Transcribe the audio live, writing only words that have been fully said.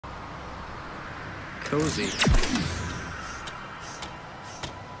cozy.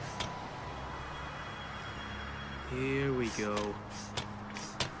 Here we go.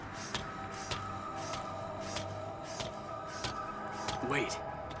 Wait,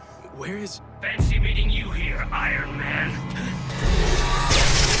 where is... Fancy meeting you here, Iron Man.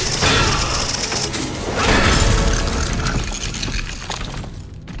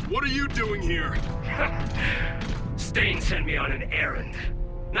 What are you doing here? Stain sent me on an errand.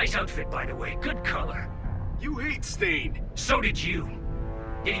 Nice outfit, by the way. Good color. You hate Stain. So did you.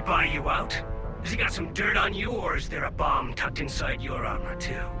 Did he buy you out? Has he got some dirt on you, or is there a bomb tucked inside your armor,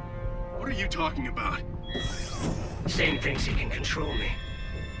 too? What are you talking about? Stain thinks he can control me.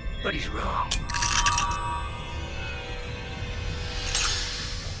 But he's wrong.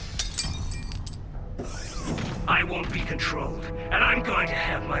 I won't be controlled, and I'm going to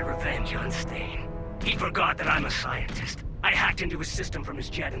have my revenge on Stain. He forgot that I'm a scientist. I hacked into his system from his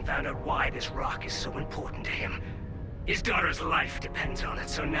jet and found out why this rock is so important to him. His daughter's life depends on it,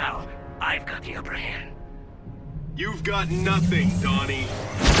 so now I've got the upper hand. You've got nothing, Donnie.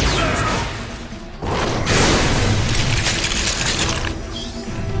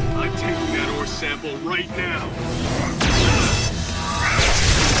 I'm taking that ore sample right now.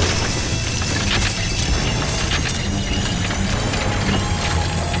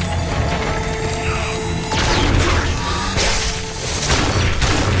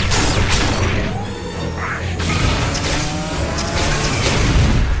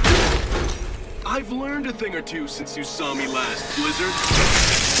 I've learned a thing or two since you saw me last, Blizzard.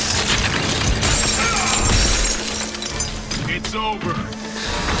 It's over.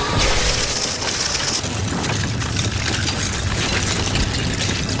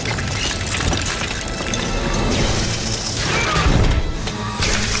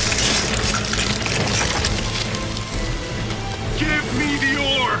 Give me the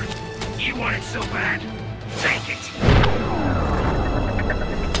ore! You want it so bad? Take it!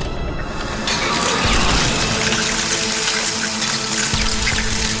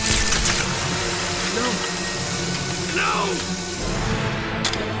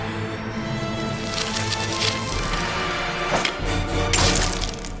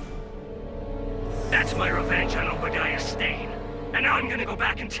 That's my revenge on Obadiah Stane. And now I'm gonna go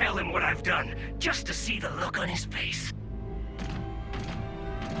back and tell him what I've done, just to see the look on his face.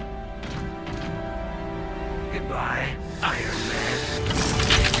 Goodbye, Iron Man.